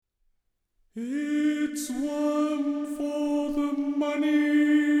It's one for the money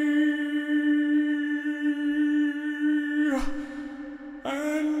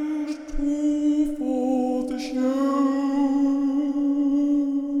and two for the show.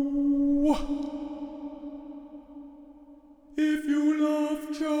 If you love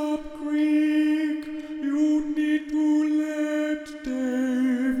Chop Creek, you need to let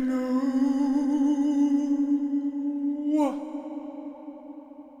Dave know.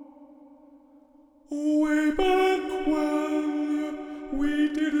 Way back when we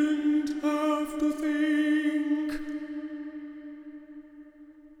didn't have to think.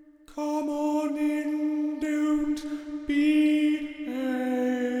 Come on in, don't be a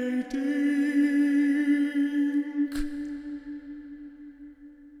dink.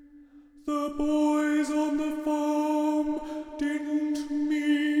 The boys on the farm didn't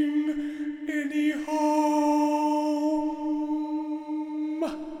mean any harm.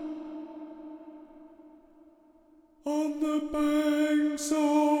 On the banks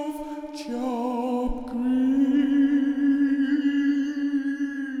of Chop Creek.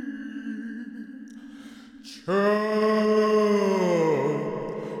 Chop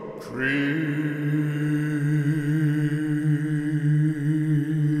Creek.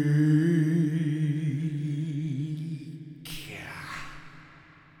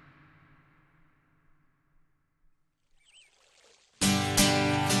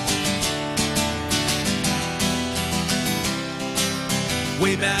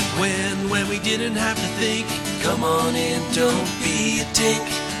 Way back when we didn't have to think. Come on in, don't be a dink.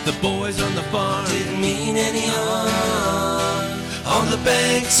 The boys on the farm didn't mean any harm. On the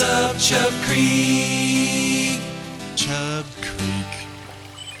banks of Chub Creek. Chub Creek.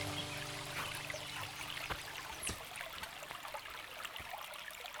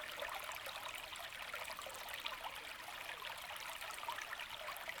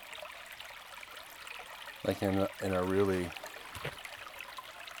 Like in a really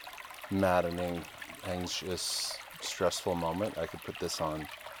maddening, anxious, stressful moment, I could put this on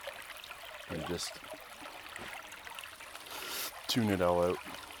and just tune it all out.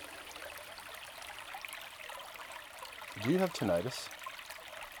 Do you have tinnitus?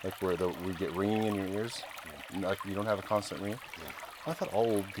 Like where we get ringing in your ears? Yeah. Like you don't have a constant ring? Yeah. I thought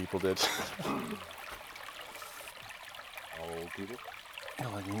all old people did. All old people? No,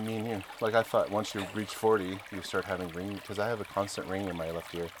 like me and you. Like I thought once you reach 40, you start having ringing, because I have a constant ring in my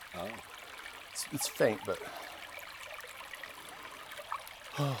left ear. Oh. It's faint, but...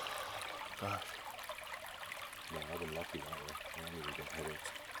 Oh, God. No, I've been lucky that way. I don't really get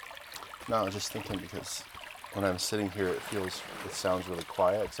headaches. No, I was just thinking because when I'm sitting here, it sounds really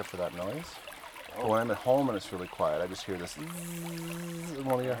quiet except for that noise. But when I'm at home and it's really quiet, I just hear this in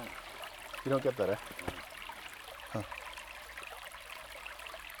one ear. You don't get that, eh? Huh.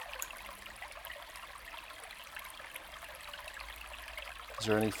 Is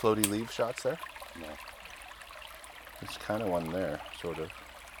there any floaty leaf shots there? No. There's kind of one there, sort of.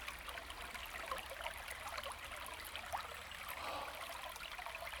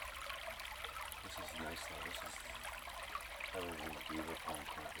 This is nice though. This is better than the beaver pond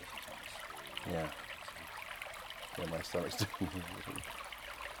part. This is nice. Yeah. Yeah, my stomach's doing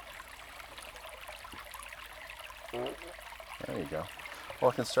There you go.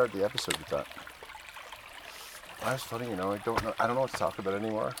 Well, I can start the episode with that. That's funny, I don't know what to talk about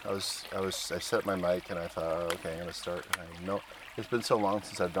anymore. I set up my mic and I thought, oh, okay, I'm gonna start. And I know it's been so long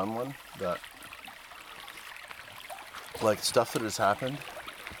since I've done one that, like, stuff that has happened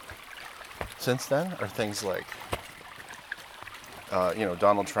since then are things like,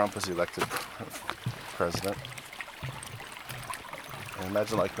 Donald Trump was elected president. And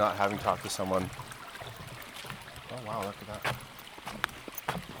imagine like not having talked to someone. Oh wow, look at that.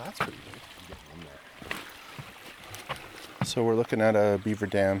 That's pretty good. So we're looking at a beaver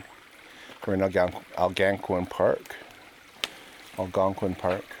dam. We're in Algonquin Park,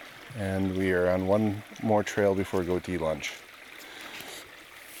 and we are on one more trail before we go to eat lunch.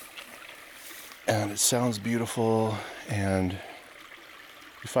 And it sounds beautiful, and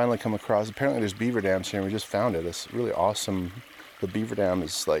we finally come across, apparently there's beaver dams here, and we just found it. It's really awesome. The beaver dam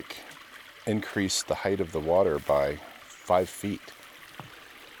is like increased the height of the water by 5 feet.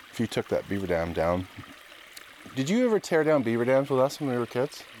 If you took that beaver dam down, did you ever tear down beaver dams with us when we were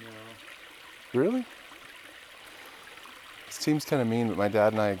kids? No. Really? It seems kind of mean, but my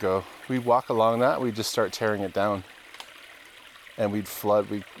dad and I we'd walk along that, we'd just start tearing it down. And we'd flood,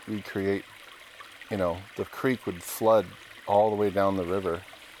 we'd create, the creek would flood all the way down the river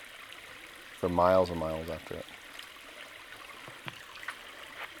for miles and miles after it.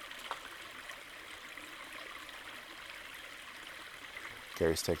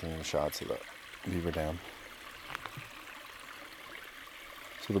 Gary's taking the shots of the beaver dam.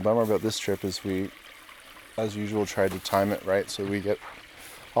 So the bummer about this trip is we, as usual, tried to time it right so we get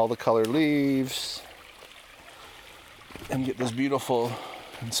all the color leaves and get those beautiful,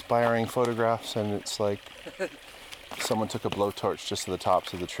 inspiring photographs, and it's like someone took a blowtorch just to the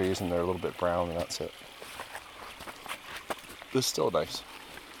tops of the trees and they're a little bit brown and that's it. This is still nice.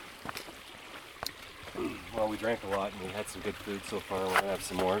 Well, we drank a lot and we had some good food so far. We're gonna have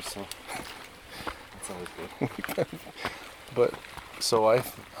some more, so that's always good. But so I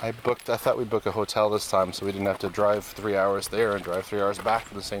thought we'd book a hotel this time so we didn't have to drive 3 hours there and drive 3 hours back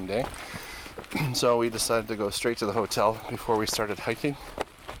for the same day. So we decided to go straight to the hotel before we started hiking.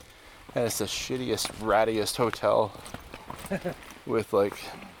 And it's the shittiest, rattiest hotel with like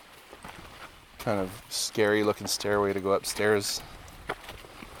kind of scary looking stairway to go upstairs.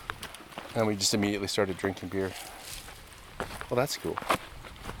 And we just immediately started drinking beer. Well, that's cool.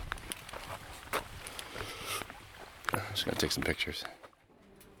 I'm just gonna take some pictures.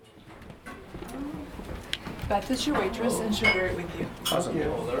 Beth is your waitress and she'll bear it with you. Awesome. I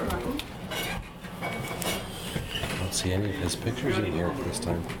don't see any of his pictures in here this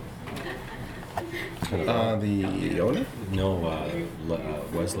time. The owner? No,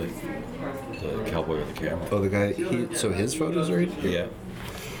 Wesley, the cowboy with the camera. Oh, the guy. So his photos are in here? Yeah.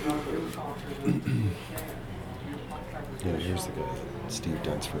 Yeah, here's the guy, Steve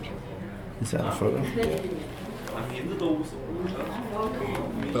Dunsford. Is that a photo? Yeah.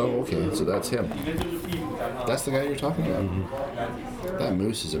 Oh, okay. So that's him. That's the guy you're talking about? Mm-hmm. That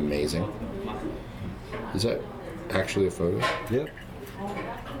moose is amazing. Is that actually a photo? Yeah.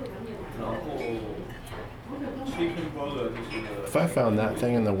 If I found that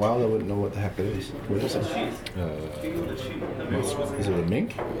thing in the wild, I wouldn't know what the heck it is. What is it? Is it a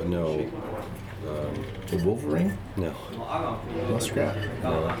mink? No. A wolverine? No. Muskrat?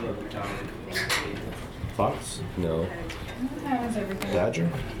 No. Fox? No. Badger?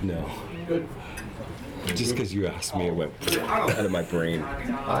 No. Just because you asked me, it went out of my brain.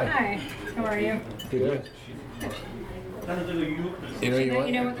 Hi. Hi, how are you? Good. You know you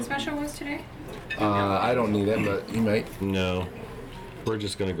You know want? what the special was today? I don't need it, but you might. No. We're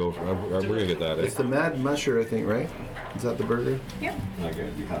just going to go for we're going to get that. It's the Mad Musher, I think, right? Is that the burger? Yep.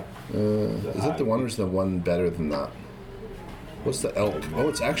 Is it the one or is the one better than that? What's the elk? Oh,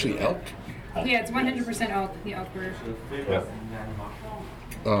 it's actually elk. Yeah, it's 100% elk, the elk burger. Yeah.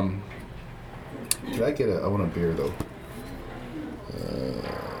 Did I get I want a beer though.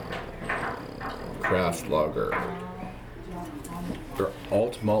 Craft lager. Or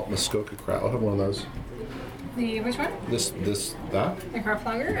alt malt Muskoka craft. I'll have one of those. The which one? That? A craft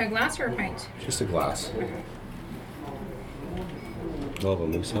lager, a glass or a pint? Just a glass. I'll have a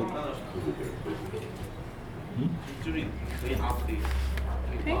moose head.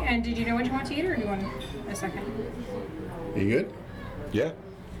 Okay, and did you know what you want to eat, or do you want a second? You good? Yeah.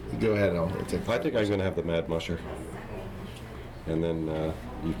 Go ahead. I'll take. I think I'm going to have the Mad Musher. And then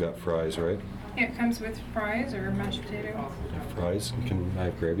you've got fries, right? Yeah, it comes with fries or mashed potato. Fries. Can I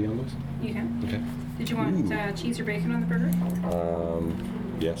have gravy on those? You can. Okay. Did you want cheese or bacon on the burger?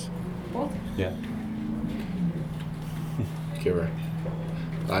 Yes. Both? Yeah. Giver.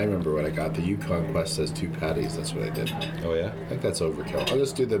 I remember what I got. The Yukon Quest says 2 patties. That's what I did. Oh, yeah? I think that's overkill. I'll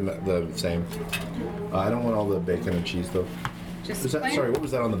just do the same. I don't want all the bacon and cheese though. Just Is that, plain? sorry, what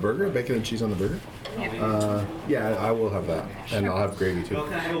was that on the burger? Bacon and cheese on the burger? Yeah. Yeah, I will have that. And I'll have gravy too.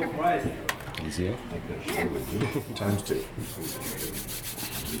 Easy, eh? Times 2.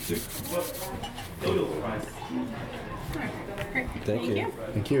 Great. Thank you.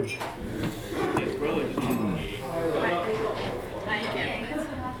 Thank you.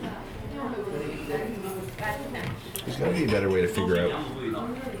 There's got to be a better way to figure out,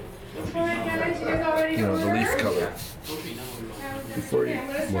 the leaf color. Before you.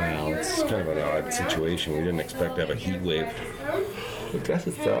 Wow, it's kind of an odd situation. We didn't expect to have a heat wave. I guess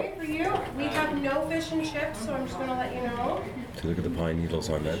it's that. For you, we have no fish and chips, so I'm just gonna let you know. So look at the pine needles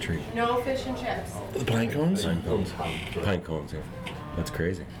on that tree. No fish and chips. The pine cones? Pine cones. Pine cones, yeah. That's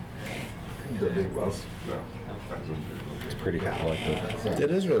crazy. It's pretty collective. It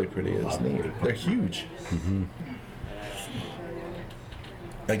is really pretty. It's neat. They're huge. Mm-hmm.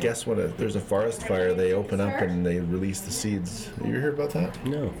 I guess when there's a forest fire, they open up and they release the seeds. You heard about that?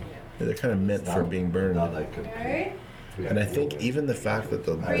 No. They're kind of meant for being burned. Alright? And I think even the fact that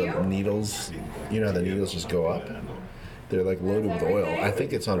the needles, how the needles just go up, they're like loaded with oil. I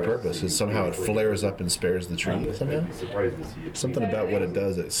think it's on purpose because somehow it flares up and spares the tree somehow. Something about what it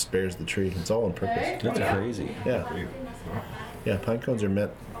does, it spares the tree. It's all on purpose. That's crazy. Yeah. Yeah, pine cones are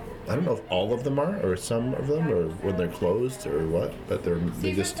meant I don't know if all of them are, or some of them, or when they're closed, or what. But they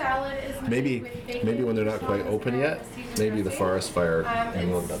Caesar just salad is maybe with bacon, maybe when they're not quite open yet, Caesar maybe the dressing. forest fire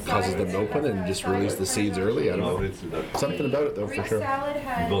causes them to open and just release the seeds early. I don't know. Something about it though, for Greek sure. salad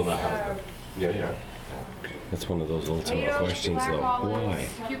has Yeah. That's one of those ultimate tomatoes, questions, black though. olives,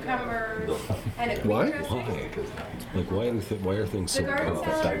 cucumbers, and a Greek Why? dressing. Like, why are things The so garden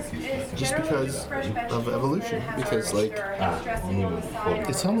perfect? salad is Just generally because with fresh of vegetables evolution, and it has because, our like, oyster and it's dressing on the side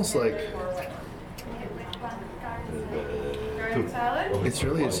it's or almost like garden salad. it's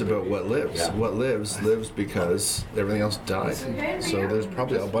really just about what lives. What lives because everything else died. So there's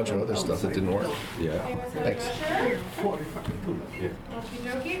probably a bunch of other stuff that didn't work. Yeah. Thanks.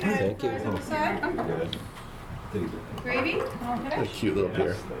 Okey-dokey. Thank you. And fries on the side. Gravy? A Okay. cute little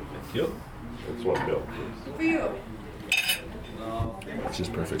beer. Yep. That's one bill. For you. It's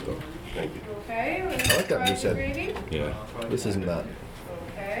just perfect though. Okay. I like that fries moose head. and Gravy. Yeah. This isn't that.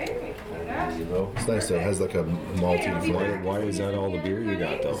 Okay, we can do that. It's nice though. It has like a malty flavor. Why is that all the beer you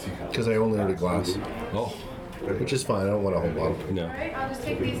got, though? Because I only need a glass, Oh, which is fine. I don't want a whole bottle. no. All right, I'll just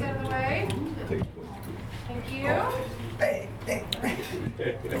take these out of the way. Thank you.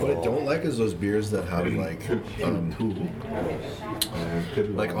 What I don't like is those beers that have like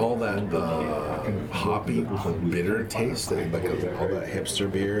all that hoppy, bitter taste that like all that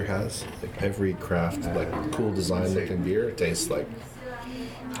hipster beer has. Like every craft, like cool design looking beer tastes like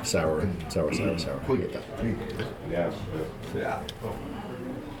sour. I hate that.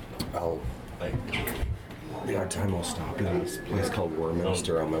 The odd time I'll stop in this place called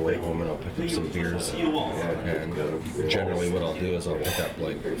Warminster on my way home and I'll pick up some beers. And generally what I'll do is I'll pick up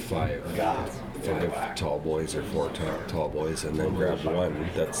like five tall boys or four tall boys and then grab one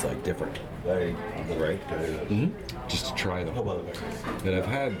that's like different. Right? Mm-hmm. Just to try them. And I've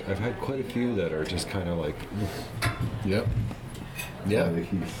had quite a few that are just kind of like, Yep. Yeah. like,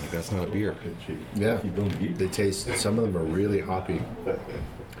 that's not a beer. Yeah. They taste. Some of them are really hoppy.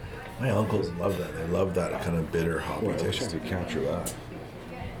 My uncles love that. They love that kind of bitter hoppy I wish I taste. could capture that.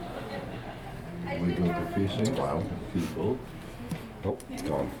 We go to fishing. Wow. People. Oh, it's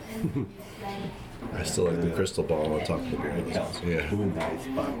gone. I still like the crystal ball on top of the beer. Yeah. Doing nice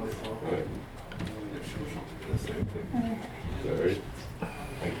spots. The same thing. Sorry.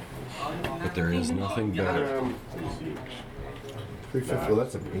 But there is nothing better. Well,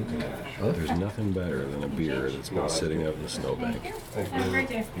 that's a painting. Huh? There's nothing better than a beer that's been sitting out in the snowbank. Have a great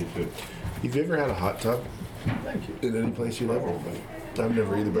day. Have you ever had a hot tub? In any place you live? I've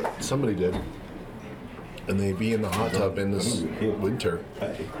never either, but somebody did. And they'd be in the hot tub in this winter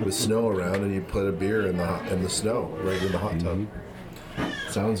with snow around, and you put a beer in the snow right in the hot tub.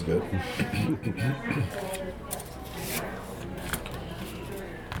 Sounds good.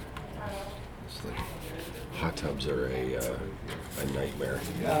 It's like, hot tubs are a nightmare.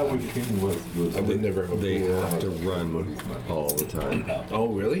 Yeah, we came with They never have a They pool. have to run all the time. Oh,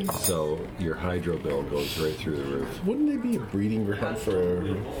 really? So your hydro bill goes right through the roof. Wouldn't they be a breeding ground for?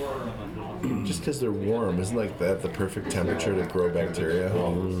 Just because they're warm, isn't like that the perfect temperature to grow bacteria?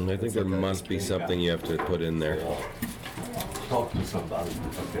 I think there must be something you have to put in there. talk to somebody.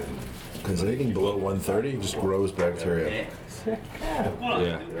 Okay. Because anything below 130 just grows bacteria.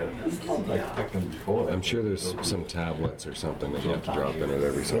 Yeah. It's not like back then before. I'm sure there's some tablets or something that you have to drop in it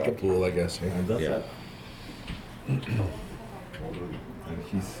every so Like a often. pool, I guess. eh? And that's Yeah. it. And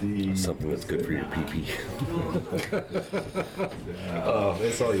he sees Something that's good for your pee-pee. Oh,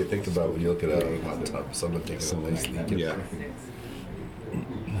 that's all you think about when you look at a hot tub. Someone takes a nice leak. Yeah.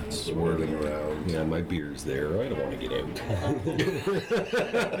 Swirling around. Yeah, my beer's there. I don't want to get out.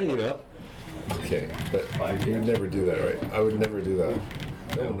 You know? Okay, but you would never do that, right? I would never do that.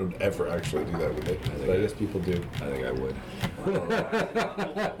 No one would ever actually do that, would they? But I guess people do. I think I would.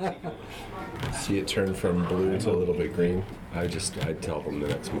 See it turn from blue to a little bit green. I'd tell them the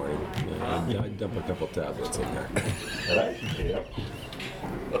next morning. I'd dump a couple tablets in there. right? Yeah.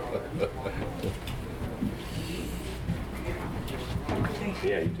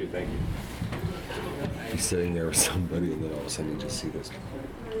 Yeah, you too. Thank you. Be sitting there with somebody, and then all of a sudden you just see this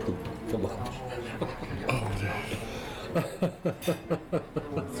poop come up.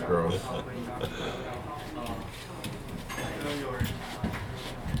 It's gross.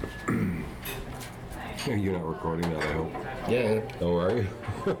 You're not recording that, I hope. Yeah, Oh, are you?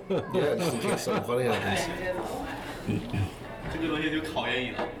 yeah, just in case something funny happens. 这个东西就考验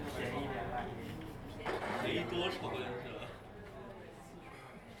你了，谁多丑的是吧？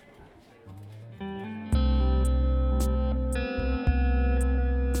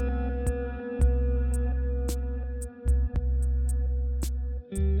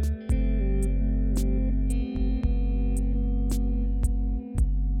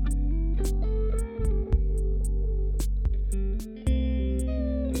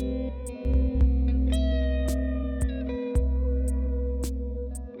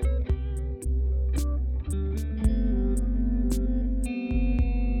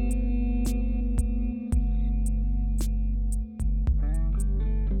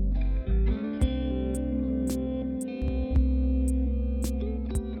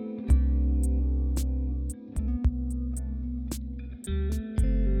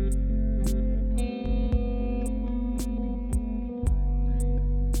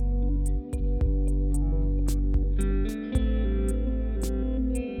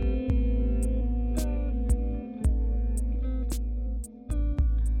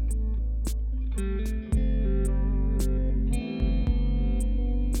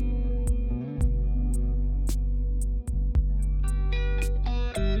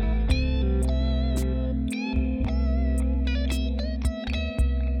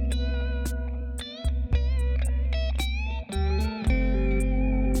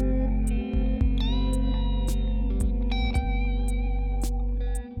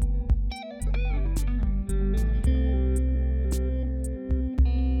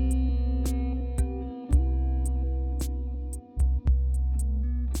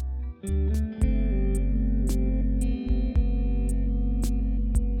 Well,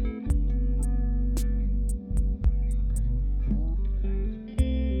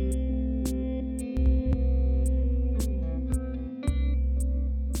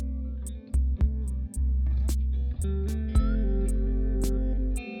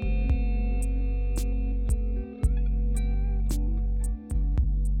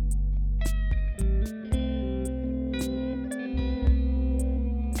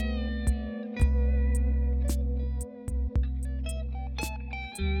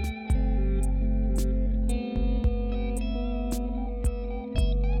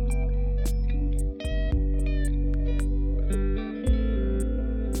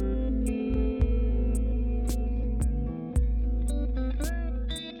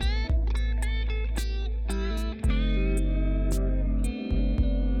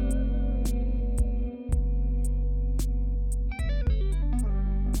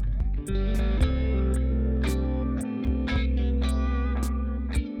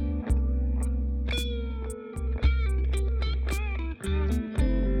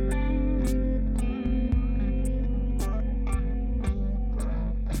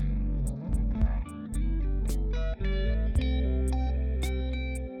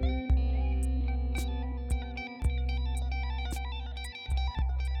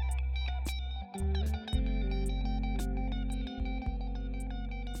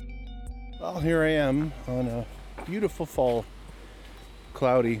 here I am on a beautiful fall,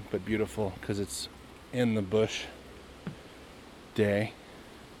 cloudy but beautiful because it's in the bush day.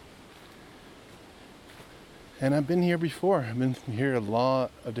 And I've been here before. I've been here a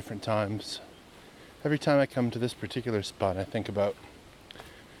lot of different times. Every time I come to this particular spot, I think about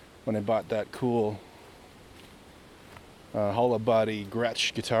when I bought that cool hollow body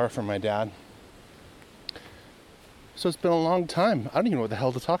Gretsch guitar from my dad. So it's been a long time. I don't even know what the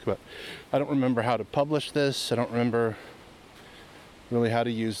hell to talk about. I don't remember how to publish this. I don't remember really how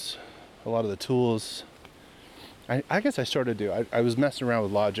to use a lot of the tools. I guess I sort of do. I was messing around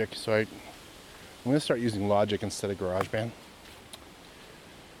with Logic, so I'm going to start using Logic instead of GarageBand.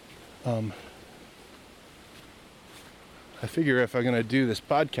 I figure if I'm going to do this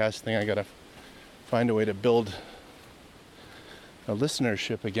podcast thing, I got to find a way to build a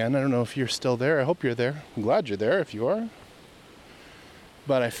listenership again. I don't know if you're still there. I hope you're there. I'm glad you're there if you are.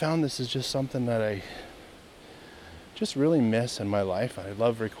 But I found this is just something that I just really miss in my life. I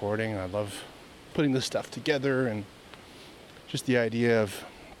love recording. I love putting this stuff together, and just the idea of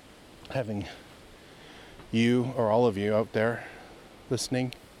having you or all of you out there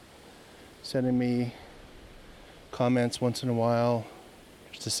listening, sending me comments once in a while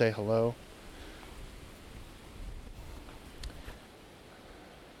just to say hello.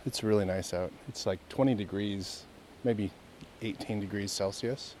 It's really nice out. It's like 20 degrees, maybe 18 degrees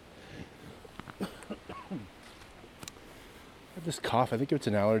Celsius. I have this cough. I think it's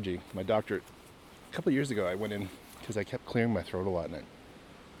an allergy. My doctor, a couple of years ago, I went in because I kept clearing my throat a lot, and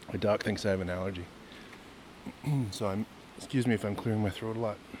my doc thinks I have an allergy. So excuse me if I'm clearing my throat a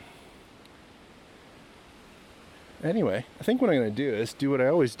lot. Anyway, I think what I'm going to do is do what I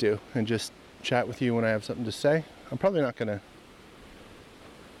always do and just chat with you when I have something to say. I'm probably not going to...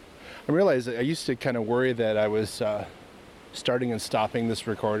 I realized I used to kind of worry that I was starting and stopping this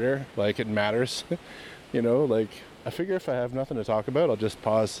recorder, like it matters. You know, like I figure if I have nothing to talk about, I'll just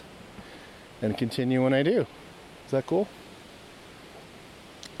pause and continue when I do. Is that cool?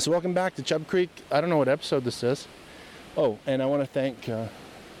 So welcome back to Chub Creek. I don't know what episode this is. Oh, and I want to thank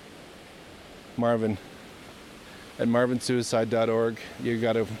Marvin at marvinsuicide.org. You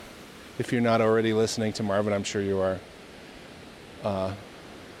got to, if you're not already listening to Marvin, I'm sure you are.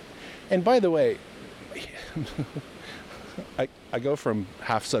 And by the way, I go from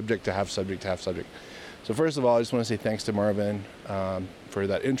half subject to half subject to half subject. So first of all, I just want to say thanks to Marvin for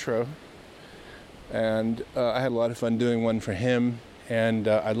that intro. And I had a lot of fun doing one for him. And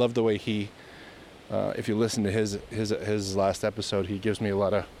I love the way he, if you listen to his last episode, he gives me a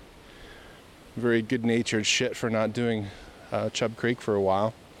lot of very good-natured shit for not doing Chub Creek for a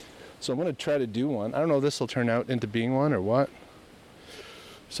while. So I'm going to try to do one. I don't know if this will turn out into being one or what.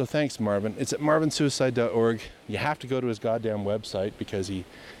 So thanks, Marvin. It's at marvinsuicide.org. You have to go to his goddamn website because he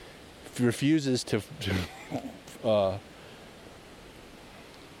refuses to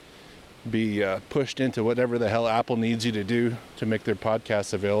be pushed into whatever the hell Apple needs you to do to make their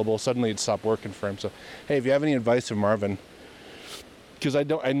podcasts available. Suddenly it stopped working for him. So, hey, if you have any advice for Marvin, because I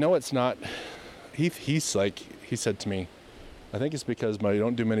know it's not, he's like, he said to me, I think it's because I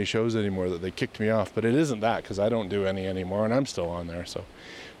don't do many shows anymore that they kicked me off, but it isn't that, because I don't do any anymore and I'm still on there. So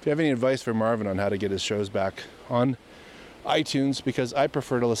if you have any advice for Marvin on how to get his shows back on iTunes because I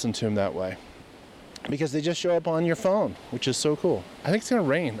prefer to listen to them that way. Because they just show up on your phone, which is so cool. I think it's going to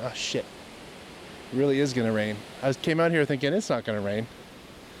rain. Oh, shit. It really is going to rain. I came out here thinking it's not going to rain.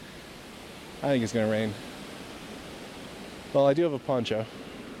 I think it's going to rain. Well, I do have a poncho.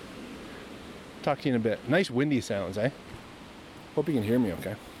 Talk to you in a bit. Nice windy sounds, eh? Hope you can hear me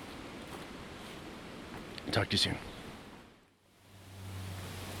okay. Talk to you soon.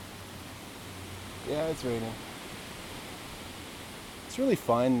 Yeah, it's raining. It's really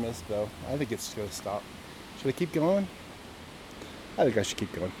fine mist though. I think it's going to stop. Should I keep going? I think I should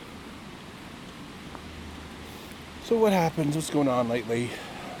keep going. So what happens? What's going on lately?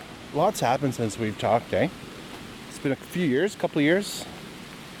 Lots happened since we've talked, eh? It's been a few years, couple of years.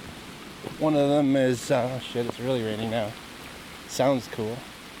 One of them is, oh shit, it's really raining now. Sounds cool.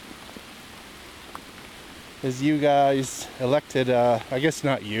 Is you guys elected, I guess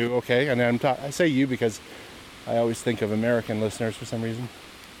not you, okay? And I say you because I always think of American listeners for some reason.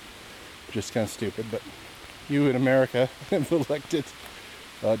 Just kind of stupid, but you in America have elected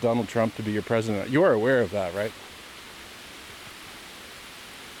Donald Trump to be your president. You are aware of that, right?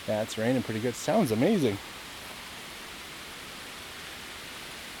 Yeah, it's raining pretty good. Sounds amazing.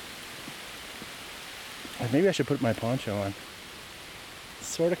 Maybe I should put my poncho on. It's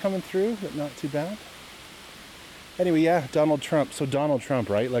sort of coming through, but not too bad. Anyway, yeah, Donald Trump. So Donald Trump,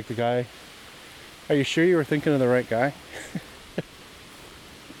 right? Like the guy. Are you sure you were thinking of the right guy?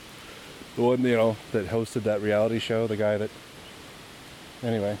 The one, you know, that hosted that reality show, the guy that...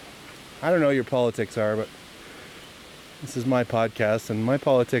 Anyway, I don't know what your politics are, but this is my podcast, and my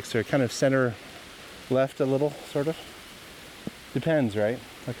politics are kind of center-left a little, sort of. Depends, right?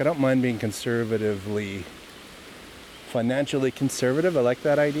 Like, I don't mind being conservatively, financially conservative. I like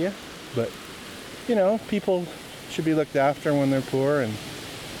that idea. But, you know, people should be looked after when they're poor, and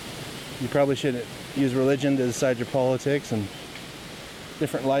you probably shouldn't use religion to decide your politics, and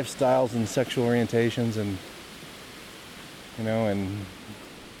different lifestyles and sexual orientations, and, you know, and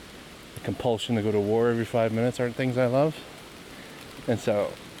the compulsion to go to war every 5 minutes aren't things I love. And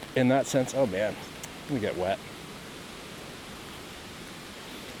so, in that sense, oh man, I'm gonna get wet.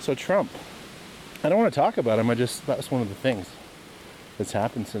 So Trump, I don't want to talk about him. That was one of the things that's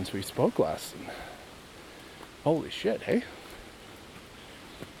happened since we spoke last. And holy shit, hey?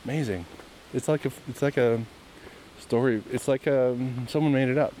 Amazing. It's like a story. It's like someone made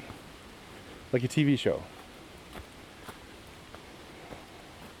it up. Like a TV show.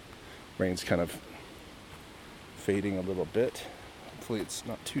 Rain's kind of fading a little bit. Hopefully it's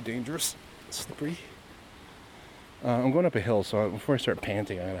not too dangerous. It's slippery. I'm going up a hill, so before I start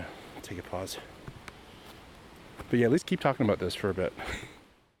panting, I gotta take a pause. But yeah, at least keep talking about this for a bit.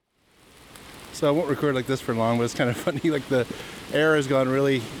 So I won't record like this for long, but it's kind of funny. Like the air has gone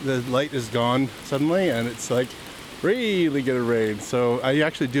really, the light is gone suddenly, and it's like really gonna rain. So I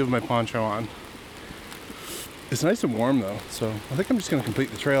actually do have my poncho on. It's nice and warm though, so I think I'm just gonna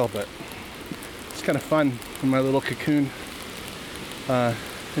complete the trail, but it's kind of fun in my little cocoon. And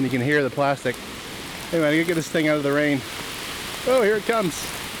you can hear the plastic. Anyway, I gotta get this thing out of the rain. Oh, here it comes.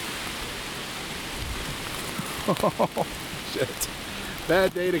 Oh, shit.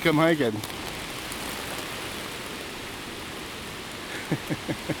 Bad day to come hiking.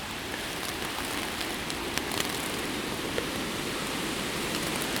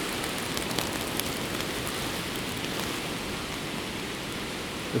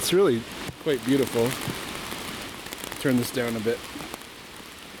 It's really quite beautiful. Turn this down a bit.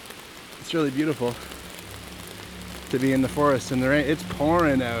 It's really beautiful to be in the forest in the rain. It's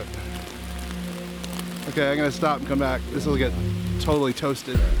pouring out. Okay, I'm gonna stop and come back. This will get totally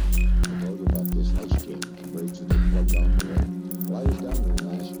toasted. About this ice jam bridge that they plugged off the road. Well, I was down there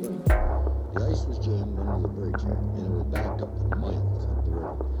last spring. The ice was jammed under the bridge, and it was backed up for miles up the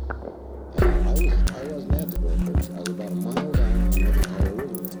road. And I wasn't at the Gold Bridge. I was about a mile down on the Colorado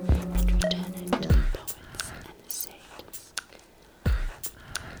River.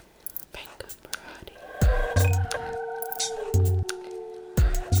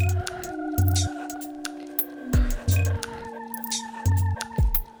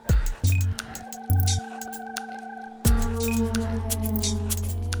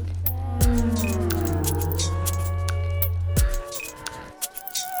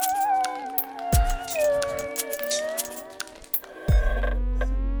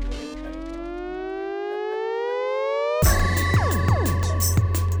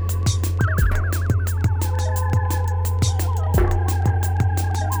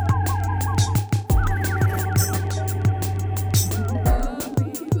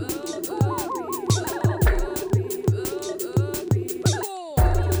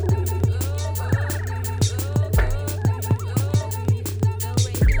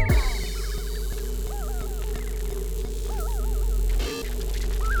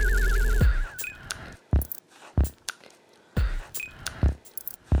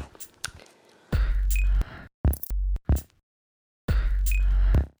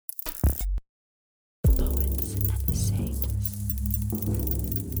 Franco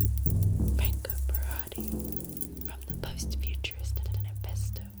Parati from the Post-Futurist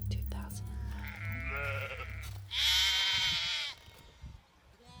Manifesto 2000.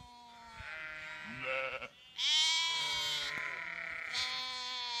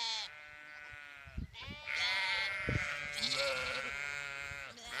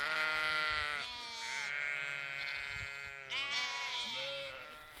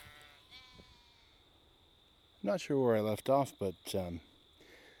 I'm not sure where I left off, but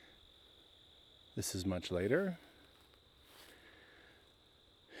this is much later.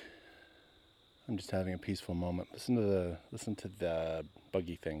 I'm just having a peaceful moment. Listen to the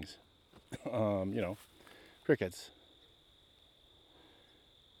buggy things. Crickets.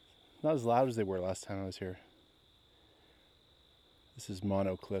 Not as loud as they were last time I was here. This is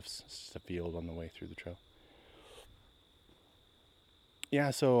Mono Cliffs. It's just a field on the way through the trail.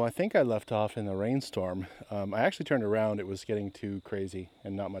 Yeah, so I think I left off in the rainstorm. I actually turned around. It was getting too crazy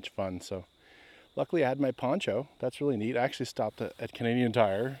and not much fun. So luckily I had my poncho. That's really neat. I actually stopped at Canadian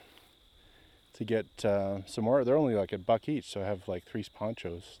Tire to get some more. They're only like $1 each, so I have like 3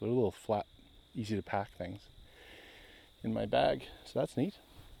 ponchos. They're little flat, easy to pack things in my bag. So that's neat.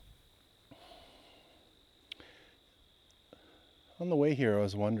 On the way here, I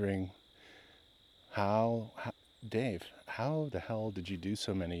was wondering Dave, how the hell did you do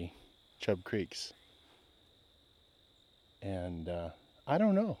so many Chub Creeks? And I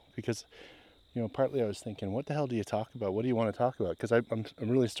don't know, because, partly I was thinking, what the hell do you talk about? What do you want to talk about? Because I'm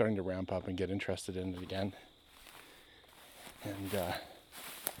really starting to ramp up and get interested in it again. And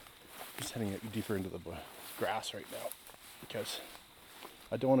just heading deeper into the grass right now, because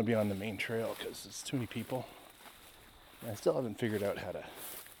I don't want to be on the main trail because there's too many people. And I still haven't figured out how to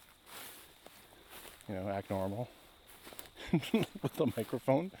act normal with the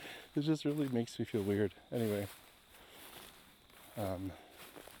microphone. It just really makes me feel weird. Anyway,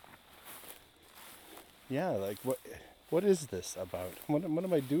 like what is this about? What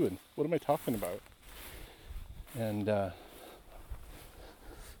am I doing? What am I talking about? And I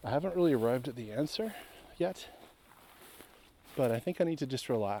haven't really arrived at the answer yet, but I think I need to just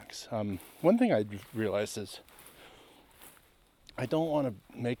relax. One thing I realized is I don't want to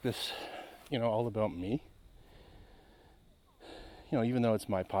make this all about me. Even though it's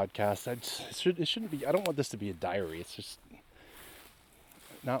my podcast, it shouldn't be. I don't want this to be a diary. It's just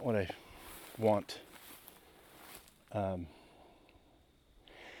not what I want. And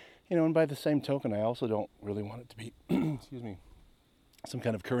by the same token, I also don't really want it to be, excuse me, some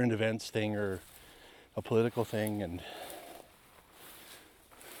kind of current events thing or a political thing. And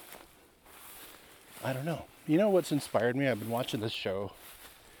I don't know. You know what's inspired me? I've been watching this show.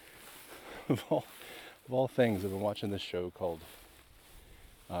 Of all things, I've been watching this show called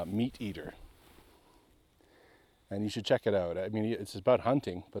Meat Eater, and you should check it out. I mean, it's about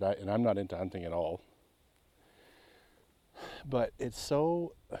hunting, but I'm not into hunting at all. But it's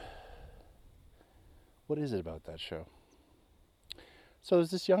so. What is it about that show? So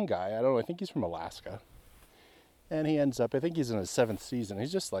there's this young guy. I don't know. I think he's from Alaska, and he ends up. I think he's in his 7th season.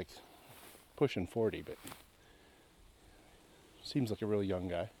 He's just like pushing 40, but seems like a really young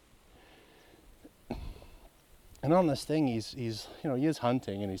guy. And on this thing, he is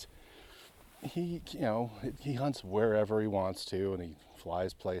hunting, and he hunts wherever he wants to, and he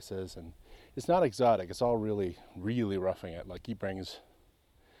flies places, and it's not exotic. It's all really, really roughing it. Like he brings,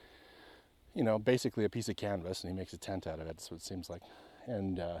 basically a piece of canvas, and he makes a tent out of it. That's what it seems like.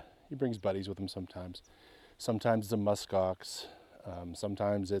 And he brings buddies with him sometimes. Sometimes it's a muskox.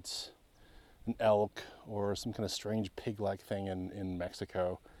 Sometimes it's an elk or some kind of strange pig-like thing in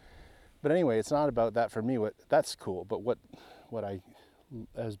Mexico. But anyway, it's not about that for me. That's cool. But what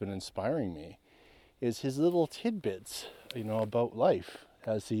has been inspiring me is his little tidbits, about life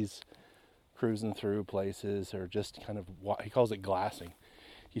as he's cruising through places, or just kind of, he calls it glassing.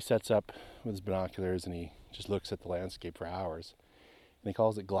 He sets up with his binoculars and he just looks at the landscape for hours, and he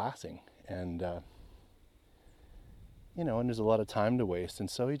calls it glassing. And and there's a lot of time to waste, and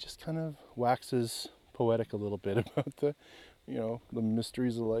so he just kind of waxes poetic a little bit about the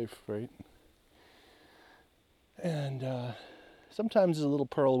mysteries of life, right? And sometimes a little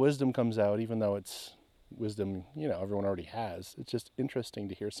pearl of wisdom comes out, even though it's wisdom, everyone already has. It's just interesting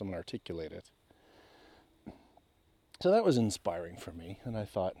to hear someone articulate it. So that was inspiring for me, and I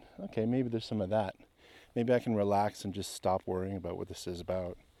thought, okay, maybe there's some of that. Maybe I can relax and just stop worrying about what this is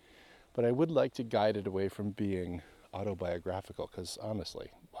about. But I would like to guide it away from being autobiographical, because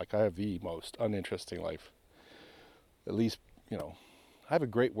honestly, I have the most uninteresting life. At least, I have a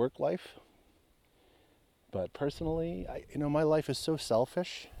great work life, but personally, my life is so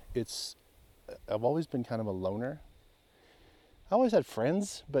selfish. I've always been kind of a loner. I always had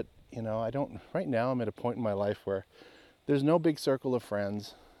friends, but you know, I don't. Right now, I'm at a point in my life where there's no big circle of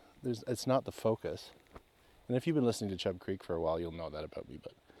friends. It's not the focus. And if you've been listening to Chub Creek for a while, you'll know that about me.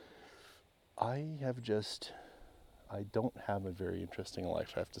 But I don't have a very interesting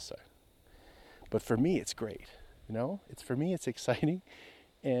life, I have to say. But for me, it's great. You know, for me, it's exciting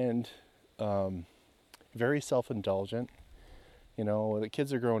and very self-indulgent. You know, the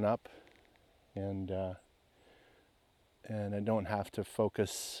kids are growing up, and I don't have to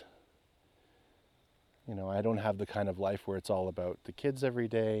focus. You know, I don't have the kind of life where it's all about the kids every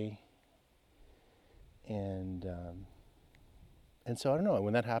day. And so I don't know,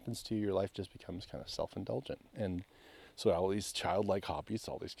 when that happens to you, your life just becomes kind of self-indulgent. And so all these childlike hobbies,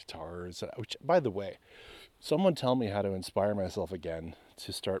 all these guitars, which, by the way, someone tell me how to inspire myself again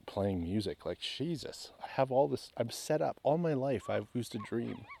to start playing music. Like, Jesus, I have all this, I'm set up all my life. I used to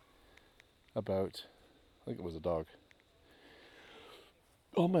dream about, I think it was a dog.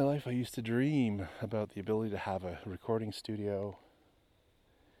 All my life I used to dream about the ability to have a recording studio.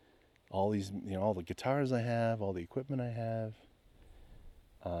 All these, you know, all the guitars I have, all the equipment I have.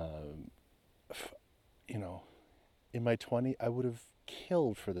 You know, in my 20s, I would have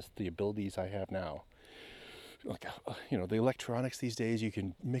killed for the abilities I have now. Like, you know, the electronics these days, you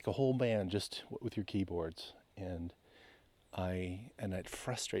can make a whole band just with your keyboards. And it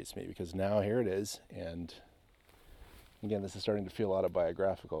frustrates me because now here it is. And again, this is starting to feel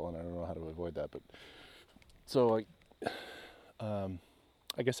autobiographical, and I don't know how to avoid that. But so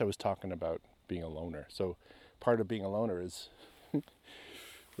I guess I was talking about being a loner. So part of being a loner is,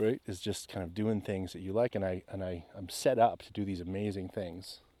 right, is just kind of doing things that you like. And I'm set up to do these amazing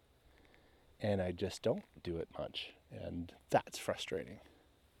things, and I just don't do it much. And that's frustrating.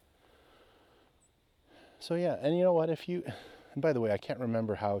 So yeah, and you know what, and by the way, I can't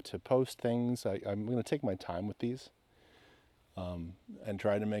remember how to post things. I'm going to take my time with these and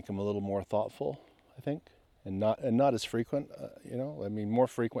try to make them a little more thoughtful, I think. And not as frequent, you know. I mean, more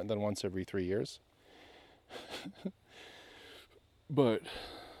frequent than once every 3 years. But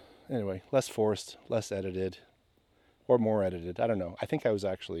anyway, less forced, less edited, or more edited. I don't know. I think I was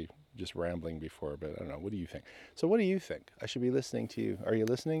actually just rambling before, but I don't know. What do you think? So what do you think? I should be listening to you. Are you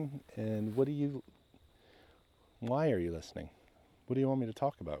listening? And why are you listening? What do you want me to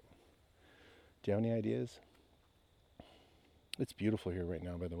talk about? Do you have any ideas? It's beautiful here right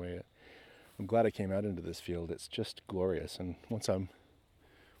now, by the way. I'm glad I came out into this field. It's just glorious. And once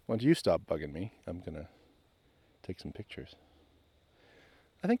you stop bugging me, I'm going to take some pictures.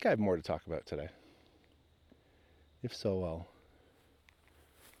 I think I have more to talk about today. If so, I'll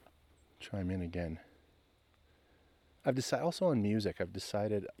chime in again. I've decided, also on music, I've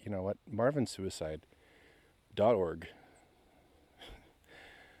decided, you know what, marvinsuicide.org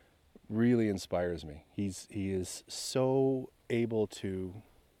really inspires me. He is so able to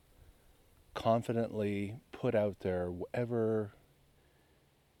confidently put out there whatever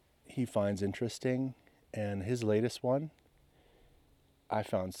he finds interesting, and his latest one I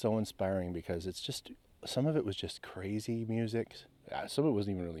found so inspiring because it's just, some of it was just crazy music, some of it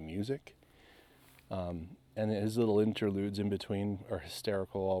wasn't even really music, and his little interludes in between are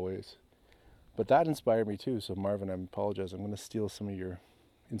hysterical always, but that inspired me too. So Marvin, I apologize, I'm going to steal some of your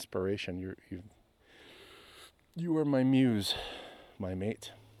inspiration. You are my muse, my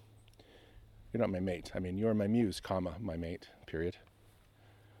mate. You're not my mate. I mean, you're my muse, comma, my mate, period.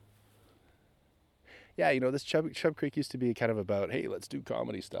 Yeah, you know, this Chub Creek used to be kind of about, hey, let's do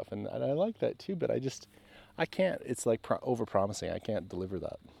comedy stuff. And I like that too, but I can't. It's like over-promising. I can't deliver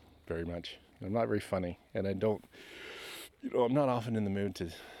that very much. I'm not very funny. And I don't, you know, I'm not often in the mood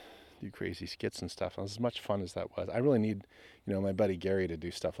to do crazy skits and stuff. As much fun as that was, I really need, you know, my buddy Gary to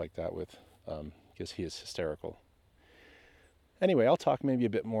do stuff like that with, because he is hysterical. Anyway, I'll talk maybe a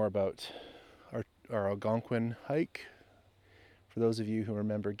bit more about our Algonquin hike, for those of you who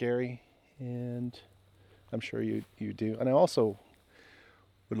remember Gary, and I'm sure you do. And I also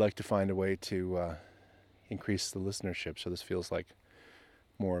would like to find a way to increase the listenership, so this feels like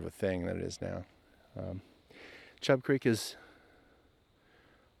more of a thing than it is now. Chub Creek is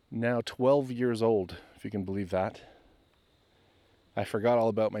now 12 years old, if you can believe that. I forgot all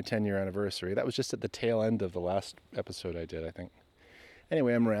about my 10-year anniversary. That was just at the tail end of the last episode I did, I think.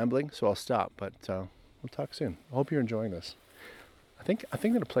 Anyway, I'm rambling, so I'll stop, but we'll talk soon. I hope you're enjoying this. I think I'm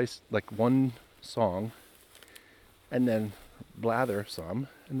going to play like one song and then blather some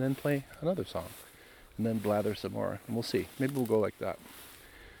and then play another song and then blather some more, and we'll see. Maybe we'll go like that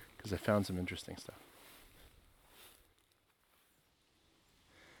because I found some interesting stuff.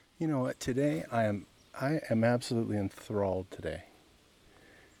 You know what? Today I am absolutely enthralled today.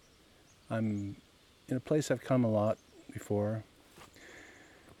 I'm in a place I've come a lot before,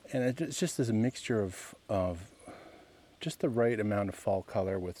 And it's just this mixture of just the right amount of fall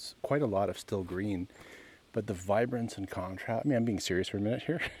color with quite a lot of still green, but the vibrance and contrast. I mean, I'm being serious for a minute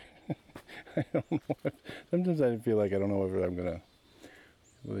here. I don't know. Sometimes I feel like I don't know whether I'm gonna,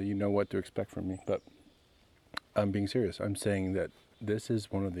 whether you know what to expect from me, but I'm being serious. I'm saying that this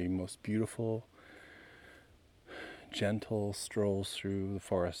is one of the most beautiful, gentle strolls through the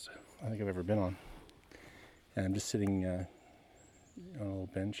forest I think I've ever been on. And I'm just sitting on a little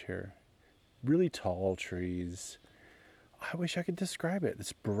bench here. Really tall trees. I wish I could describe it.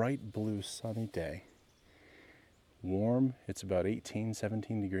 It's bright blue sunny day. Warm. It's about 18,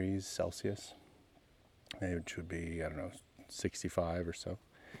 17 degrees Celsius. It should be, I don't know, 65 or so.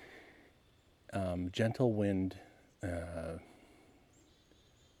 Gentle wind.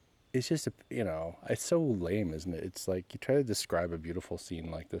 It's just, it's so lame, isn't it? It's like you try to describe a beautiful scene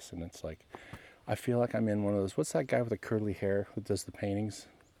like this, and it's like, I feel like I'm in one of those, what's that guy with the curly hair who does the paintings?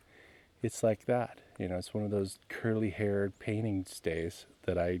 It's like that, it's one of those curly haired painting days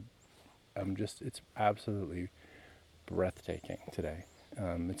that it's absolutely breathtaking today.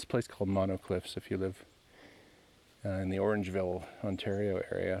 It's a place called Mono Cliffs if you live in the Orangeville, Ontario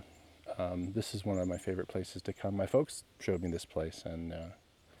area. This is one of my favorite places to come. My folks showed me this place, and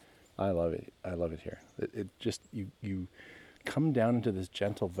I love it. I love it here. It just, you come down into this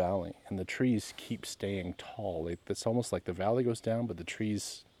gentle valley, and the trees keep staying tall. It's almost like the valley goes down, but the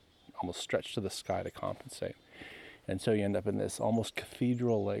trees almost stretch to the sky to compensate. And so you end up in this almost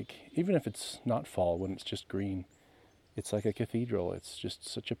cathedral, like, even if it's not fall, when it's just green, it's like a cathedral. It's just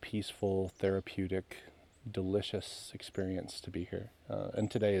such a peaceful, therapeutic, delicious experience to be here.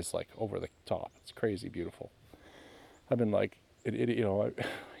 And today is like over the top. It's crazy beautiful. I've been like, I'm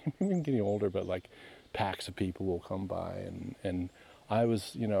even getting older, but like packs of people will come by, and I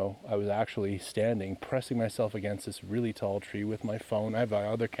was actually standing, pressing myself against this really tall tree with my phone. I have my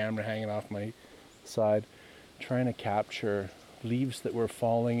other camera hanging off my side, trying to capture leaves that were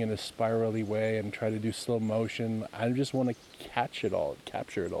falling in a spirally way and try to do slow motion. I just want to capture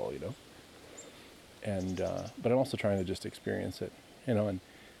it all, And, but I'm also trying to just experience it, and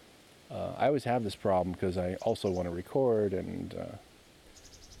I always have this problem because I also want to record, and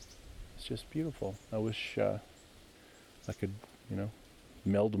it's just beautiful. I wish I could,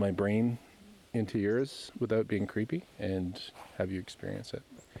 meld my brain into yours without being creepy and have you experience it.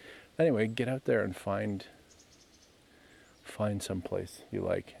 Anyway, get out there and find some place you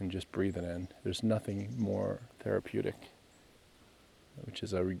like and just breathe it in. There's nothing more therapeutic, which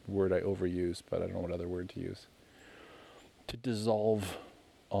is a word I overuse, but I don't know what other word to use, to dissolve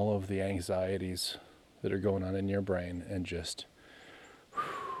all of the anxieties that are going on in your brain and just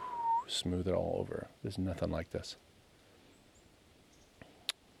smooth it all over. There's nothing like this.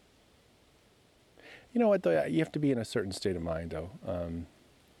 You know what, though? You have to be in a certain state of mind, though.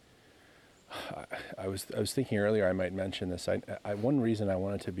 I was thinking earlier I might mention this. One reason I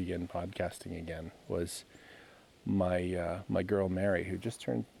wanted to begin podcasting again was my girl Mary, who just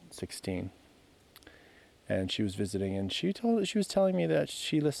turned 16, and she was visiting, and she was telling me that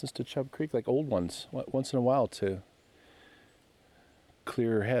she listens to Chub Creek, like old ones, once in a while to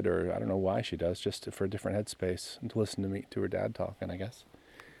clear her head, or I don't know why she does, just for a different headspace, and to listen to her dad talking, I guess.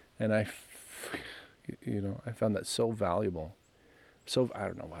 And I found that so valuable. So, I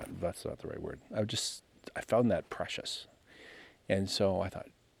don't know why, that's not the right word. I found that precious. And so I thought,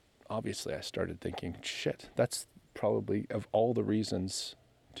 obviously I started thinking, shit, that's probably, of all the reasons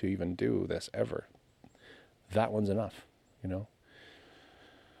to even do this ever, that one's enough, And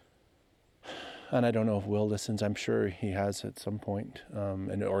I don't know if Will listens. I'm sure he has at some point,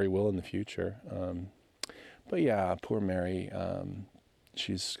 or he will in the future. But yeah, poor Mary,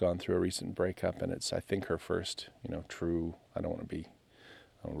 she's gone through a recent breakup, and it's, I think, her first, true, I don't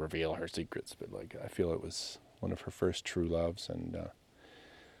reveal her secrets, but like, I feel it was one of her first true loves. And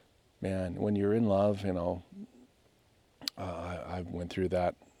man, when you're in love, I went through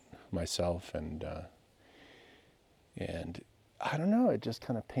that myself, and I don't know, it just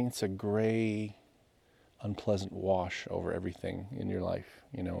kind of paints a gray, unpleasant wash over everything in your life,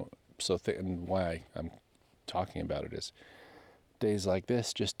 and why I'm talking about it is days like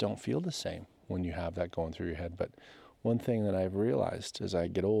this just don't feel the same when you have that going through your head. But one thing that I've realized as I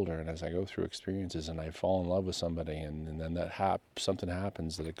get older and as I go through experiences and I fall in love with somebody, and then something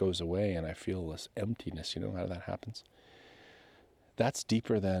happens that it goes away and I feel this emptiness, how that happens? That's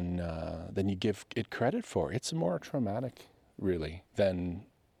deeper than you give it credit for. It's more traumatic, really, than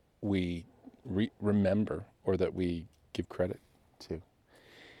we remember or that we give credit to.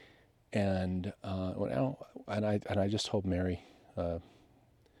 And I just hope Mary,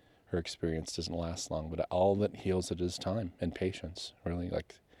 her experience doesn't last long, but all that heals it is time and patience, really.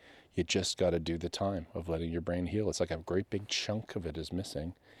 Like, You just got to do the time of letting your brain heal. It's like a great big chunk of it is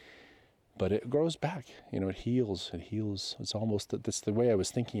missing, but it grows back. It heals. It's almost, that's the way I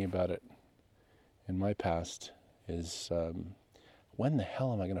was thinking about it in my past is, when the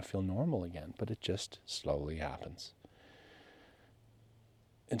hell am I going to feel normal again? But it just slowly happens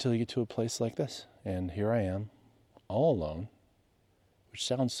until you get to a place like this. And here I am, all alone, which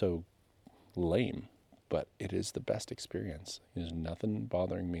sounds so lame, but it is the best experience. There's nothing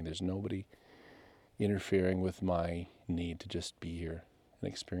bothering me. There's nobody interfering with my need to just be here and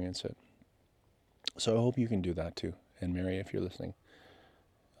experience it. So I hope you can do that too. And Mary, if you're listening,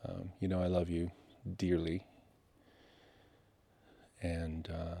 I love you dearly. And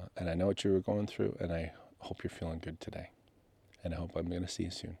I know what you were going through, and I hope you're feeling good today. And I hope I'm going to see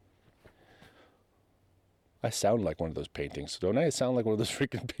you soon. I sound like one of those paintings, don't I? I sound like one of those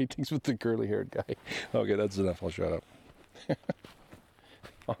freaking paintings with the curly-haired guy. Okay, that's enough. I'll shut up.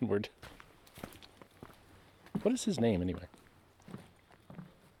 Onward. What is his name, anyway?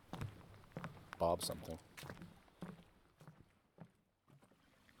 Bob something.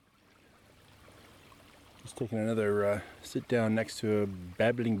 Just taking another sit down next to a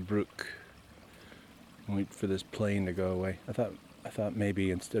babbling brook. Wait for this plane to go away. I thought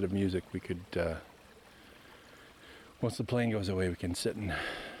maybe instead of music we could, once the plane goes away, we can sit and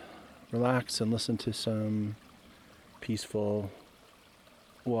relax and listen to some peaceful,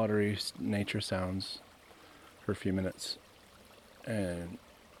 watery nature sounds for a few minutes, and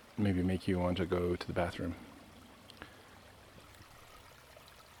maybe make you want to go to the bathroom.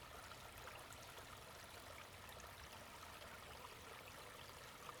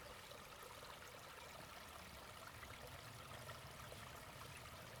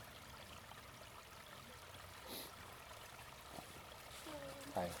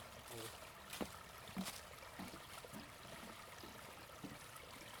 Hi.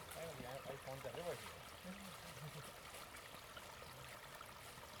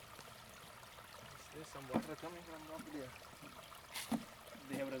 There's some water coming from over there.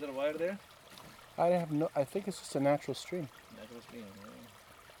 They have a reservoir there? I think it's just a natural stream. Natural stream, yeah.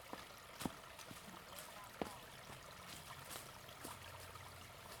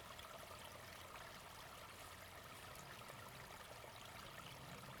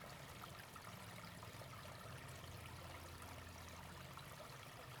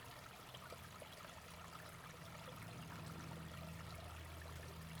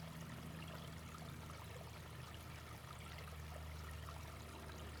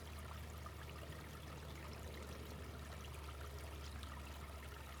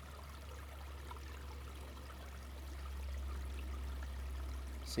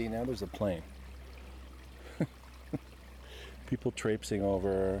 See, now there's a plane. People traipsing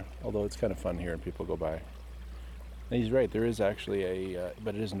over, although it's kind of fun here and people go by. And he's right, there is actually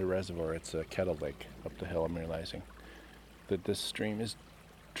but it isn't a reservoir, it's a kettle lake up the hill. I'm realizing that this stream is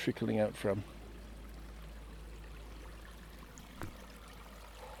trickling out from.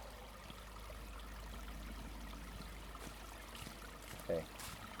 Okay.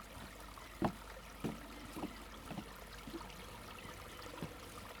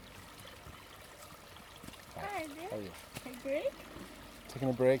 Hi there. How are you? Hey, great. Taking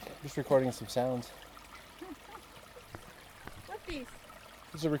a break, just recording some sounds. What is?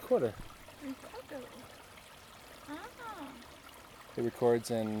 It's a recorder. Recorder. Ah. It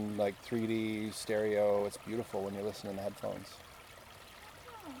records in like 3D stereo. It's beautiful when you're listening to headphones.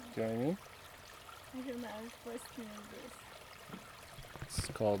 Do you know what I mean? I don't know. I was first doing this. It's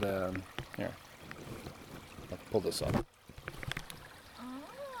called, here. I'll pull this up.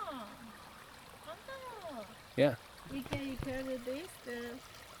 Ah. Oh. Yeah. We can record this,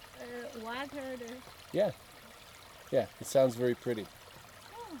 the water, the... Yeah. Yeah, it sounds very pretty.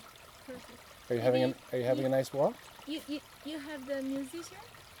 Oh, perfect. Are you having a nice walk? You have the musician?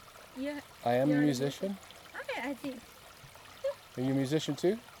 I am a you're musician. Okay, I think. Are you a musician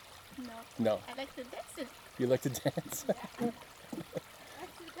too? No. No. I like to dance. You like to dance? Yeah. Nice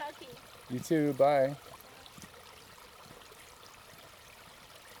to talking. You too, bye.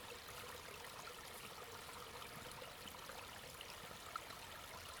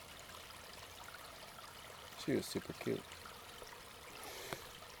 She was super cute.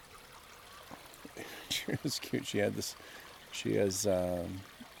 She was cute. She has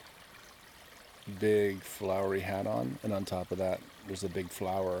big flowery hat on, and on top of that there's a big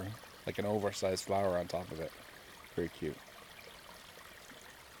flower, like an oversized flower on top of it. Very cute.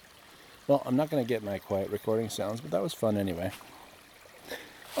 Well, I'm not going to get my quiet recording sounds, but that was fun anyway.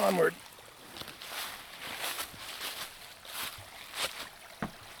 Onward.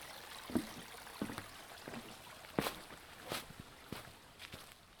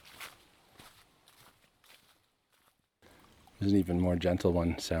 There's an even more gentle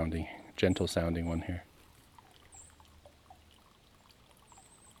sounding one here.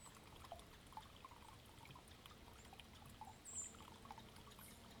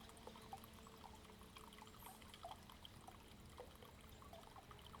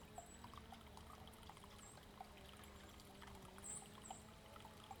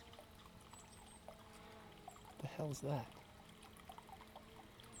 The hell's that?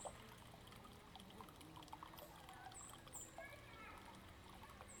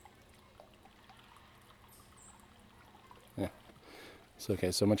 Yeah. It's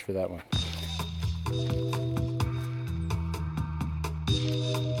okay, so much for that one.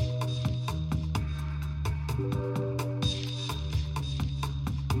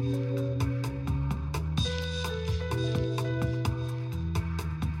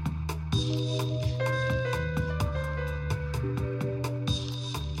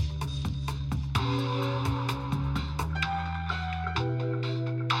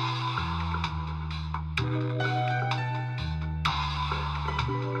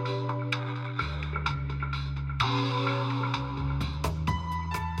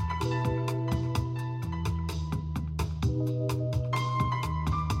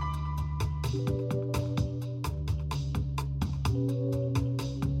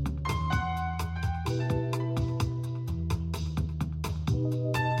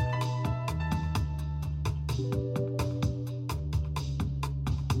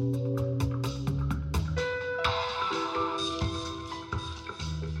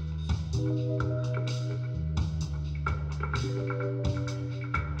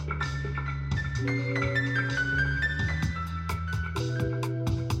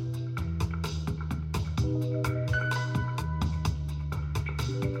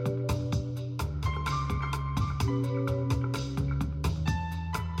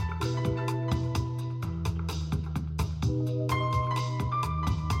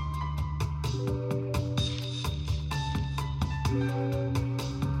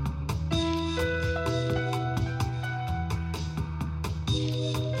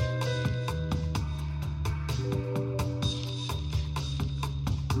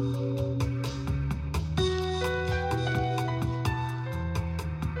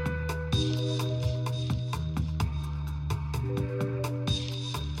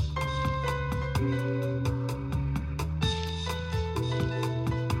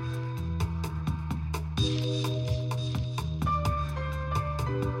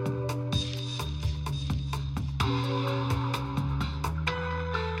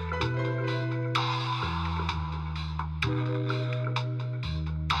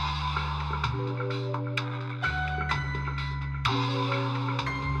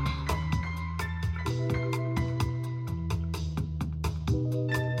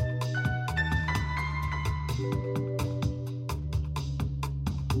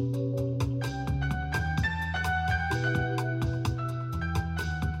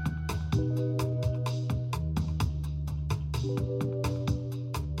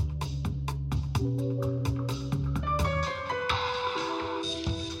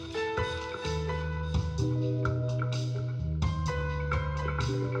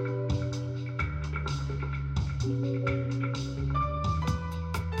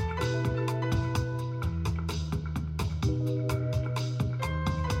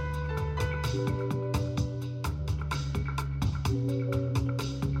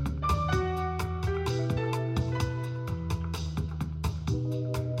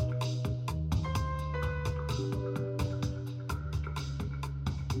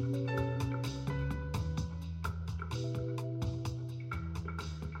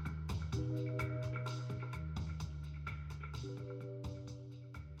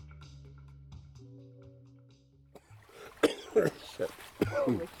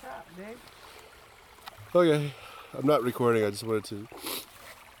 Holy crap, Nick. Okay, I'm not recording. I just wanted to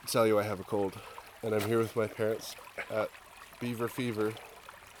tell you I have a cold, and I'm here with my parents at Beaver Fever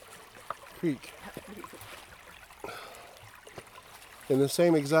Creek, in the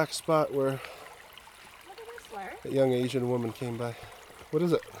same exact spot where a young Asian woman came by. What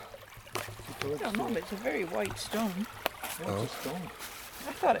is it? I don't know, but it's a very white stone. Oh. It's a stone.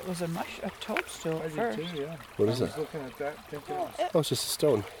 I thought it was a toadstool at first. Yeah. What is I it? was looking at that, thinking Oh, it's just a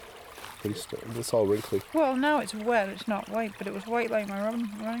stone. Pretty stone. It's all wrinkly. Well, now it's wet. It's not white, but it was white like my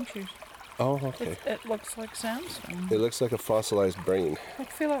running shoes. Oh, okay. It looks like sandstone. It looks like a fossilized brain. I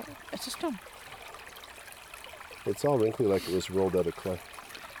feel like it's a stone. It's all wrinkly like it was rolled out of clay.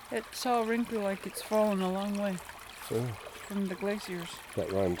 It's all wrinkly like it's fallen a long way Oh, from the glaciers.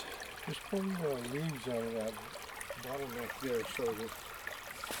 that rhymed. just pull leaves out of that bottleneck there so that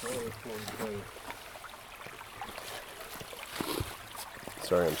water flows better.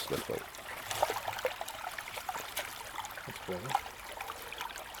 Sorry, I'm sniffling. That's better.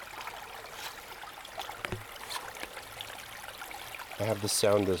 I have this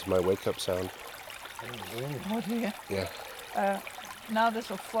sound as my wake-up sound. Oh dear. Yeah. Now this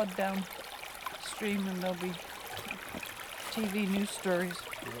will flood down stream and there'll be TV news stories.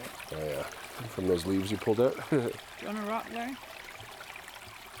 Oh yeah. From those leaves you pulled out. Do you want a rock, Larry?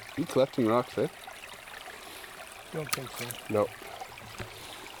 You collecting rocks, eh? Don't think so. No.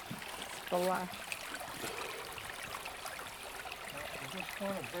 The last. I just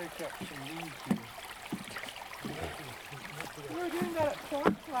want to break up some leaves here. We were doing that at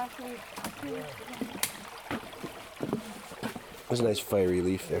Clark last week. There's a nice fiery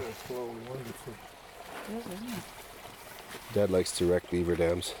leaf there. It's so wonderful. It is, isn't it? Dad likes to wreck beaver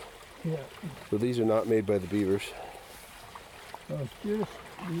dams. Yeah. But these are not made by the beavers. Oh, it's beautiful.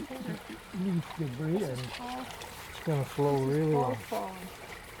 Leaf debris, and it's going to flow really well.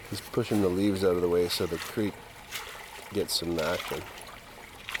 He's pushing the leaves out of the way so the creek gets some action.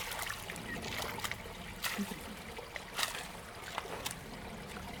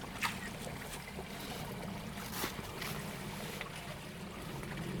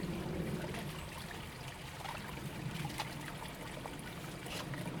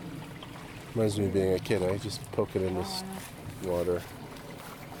 Reminds me of being a kid, eh? Just poke it in this water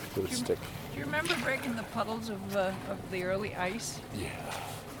with a stick. Do you remember breaking the puddles of the early ice? Yeah.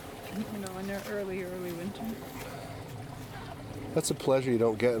 You know, in the early winter. That's a pleasure you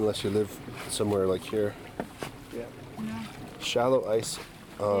don't get unless you live somewhere like here. Yeah. No. Shallow ice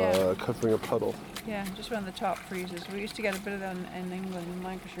Yeah. covering a puddle. Yeah, just when the top freezes. We used to get a bit of that in England, in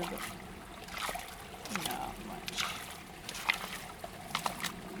Lancashire, but not much.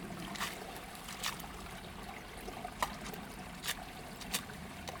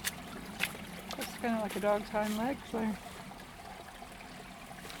 It's kind of like a dog's hind legs there.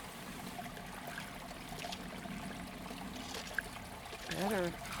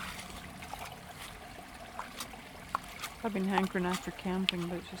 Better. I've been hankering after camping,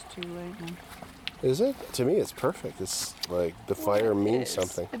 but it's just too late now. Is it? To me, it's perfect. It's like the fire means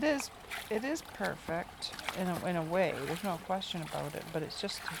something. It is perfect in a way. There's no question about it. But it's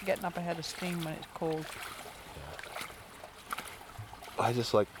just getting up ahead of steam when it's cold. I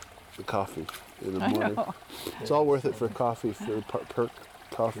just like the coffee in the I morning. know. It's all worth it for coffee, for perk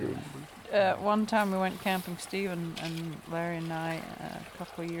coffee. One time we went camping, Steve and Larry and I, a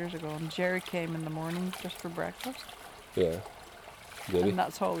couple of years ago, and Jerry came in the morning just for breakfast. Yeah. Did he? And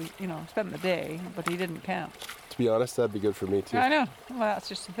that's all, spent the day, but he didn't camp. To be honest, that'd be good for me too. I know. Well, that's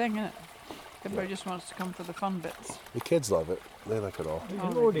just the thing, isn't it? Everybody just wants to come for the fun bits. The kids love it. They like it all. You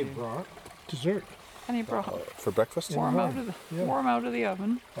know what he brought? Dessert. And he brought For breakfast? warm out of the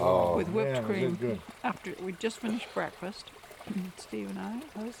oven Oh, with whipped man, was it cream. good. After we just finished breakfast, Steve and I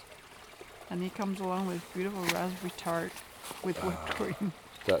was, and he comes along with beautiful raspberry tart with whipped cream.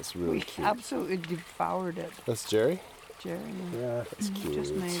 That's really We cute. absolutely devoured it. That's Jerry? Jerry. Yeah. That's cute.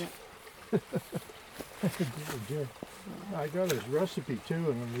 Just made it. I got his recipe too,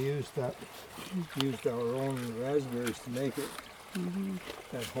 and we used our own raspberries to make it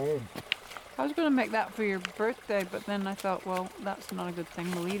at home. I was going to make that for your birthday, but then I thought, well, that's not a good thing.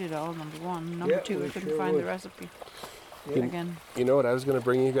 We'll eat it all, number one. Number Yeah, two, we I couldn't sure find would. the recipe. Yeah. Again. You know what I was going to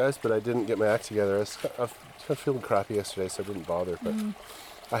bring you guys, but I didn't get my act together. I was kind of feeling crappy yesterday, so I didn't bother. But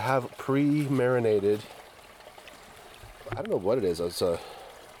I have pre-marinated, I don't know what it is. It's a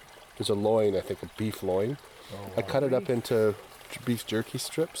loin, I think, a beef loin. I cut it up into beef jerky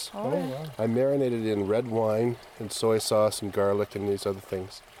strips. Oh, wow. I marinated it in red wine and soy sauce and garlic and these other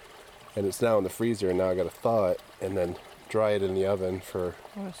things. And it's now in the freezer, and now I got to thaw it and then dry it in the oven for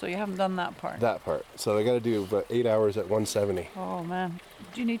Oh, so you haven't done that part. that part. So I got to do about 8 hours at 170. Oh man,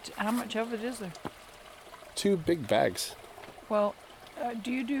 do you need? How much of it is there? 2 big bags. Well,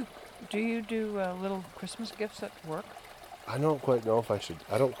 do you do little Christmas gifts at work? I don't quite know if I should.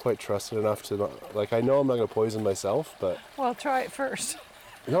 I don't quite trust it enough to not, like. I know I'm not going to poison myself, but Well, try it first.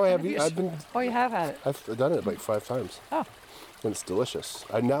 no, I have. Have you I've been. Oh, you have had it. I've done it like 5 times. Oh, And it's delicious.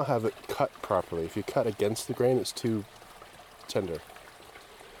 I now have it cut properly. If you cut against the grain, it's too tender.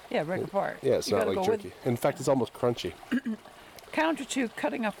 yeah, break apart. Yeah, it's You not gotta like go jerky. In fact, it's almost crunchy. Counter to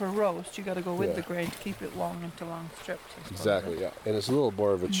cutting up a roast, you got to go with Yeah. the grain to keep it long into long strips. I suppose. Exactly, yeah. And it's a little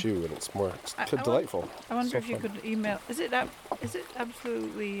more of a chew, and it's more delightful. I wonder So if you fun. could email. Is it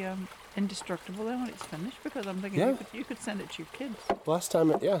absolutely indestructible then when it's finished? Because I'm thinking Yeah. you could send it to your kids. Last time,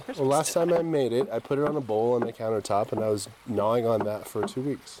 Well, last time I made it, I put it on a bowl on my countertop, and I was gnawing on that for 2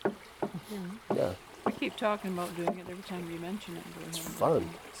 weeks. Yeah, I keep talking about doing it every time you mention it. But it's fun.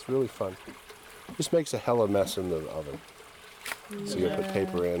 It's really fun. Just makes a hell of a mess in the oven. So you gotta put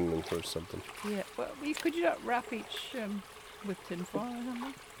paper in and or something. Yeah. Well, could you not wrap each with tin foil or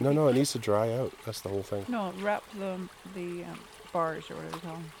something? No, it needs to dry out. That's the whole thing. No, wrap the bars or whatever you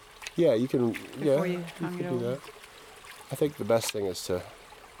call them. Yeah, you can. Before you hang can it do over. that. I think the best thing is to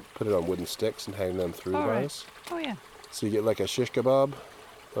put it on wooden sticks and hang them through the bars. Oh yeah. So you get like a shish kebab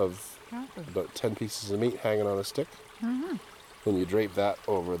of Exactly. about 10 pieces of meat hanging on a stick. Mm-hmm. Then you drape that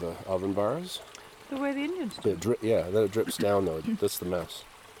over the oven bars. The way the Indians do. Then it drips down though. That's the mess.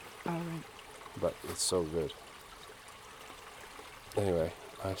 All right. But it's so good. Anyway,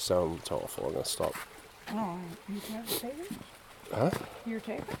 I sound awful. I'm gonna stop. Oh, you have the tape? Huh? Your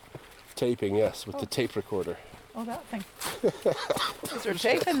tape? Taping, yes, with the tape recorder. Oh, that thing. Is there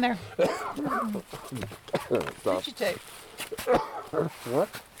tape in there? Did you tape? What?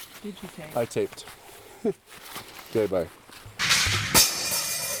 Did you tape? I taped. Okay, bye.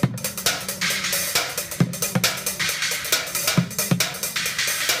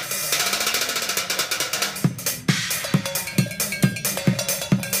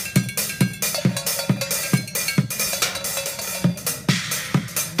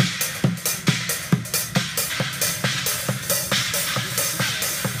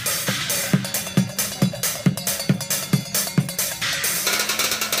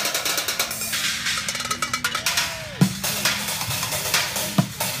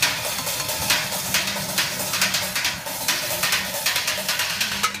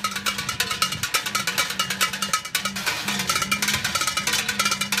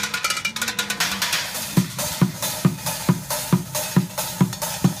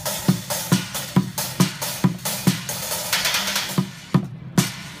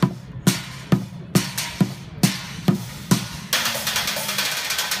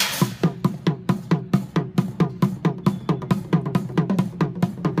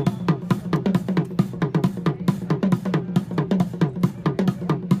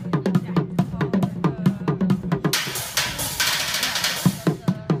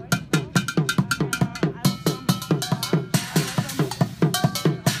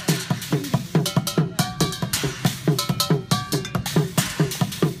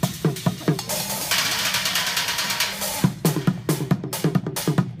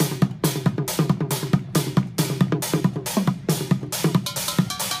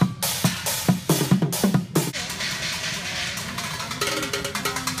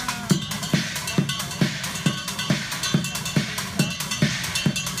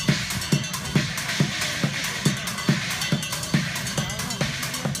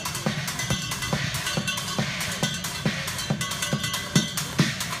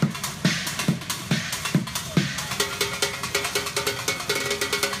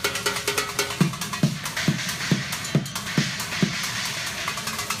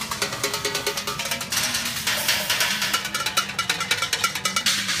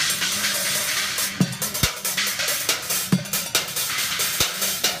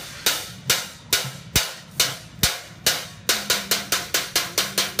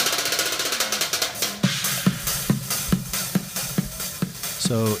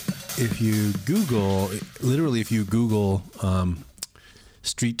 So if you Google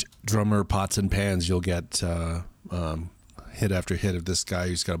street drummer pots and pans, you'll get hit after hit of this guy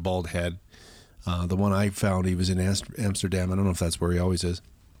who's got a bald head. The one I found, he was in Amsterdam. I don't know if that's where he always is.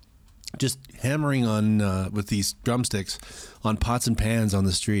 Just hammering on with these drumsticks on pots and pans on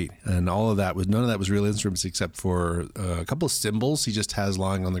the street, and none of that was real instruments except for a couple of cymbals he just has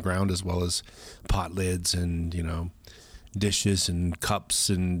lying on the ground, as well as pot lids and dishes and cups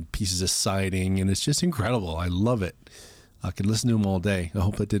and pieces of siding, and it's just incredible. I love it. I could listen to him all day. I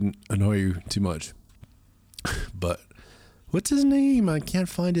hope that didn't annoy you too much. But what's his name? I can't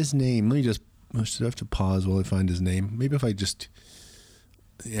find his name. I should have to pause while I find his name. Maybe if I just.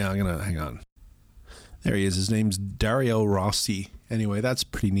 Yeah, I'm going to hang on. There he is. His name's Dario Rossi. Anyway, that's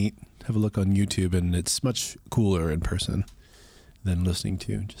pretty neat. Have a look on YouTube, and it's much cooler in person than listening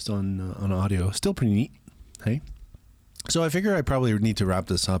to just on audio. Still pretty neat. Hey? So I figure I probably need to wrap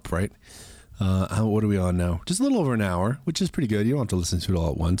this up, right? What are we on now? Just a little over an hour, which is pretty good. You don't have to listen to it all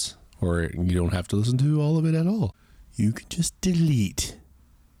at once, or you don't have to listen to all of it at all. You can just delete.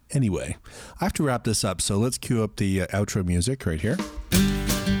 Anyway, I have to wrap this up, so let's cue up the outro music right here.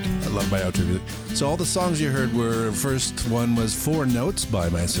 I love my outro music. So all the songs you heard were, first one was 4 Notes by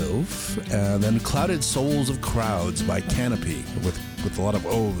myself, and then Clouded Souls of Crowds by Canopy, with a lot of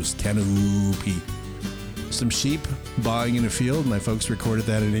O's, Canopy. Some sheep baaing in a field. My folks recorded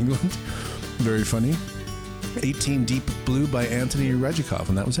that in England. Very funny. 18 Deep Blue by Anthony Regikov,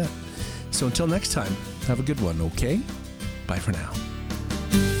 and that was it. So until next time, have a good one, okay? Bye for now.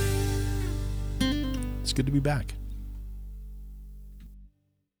 It's good to be back.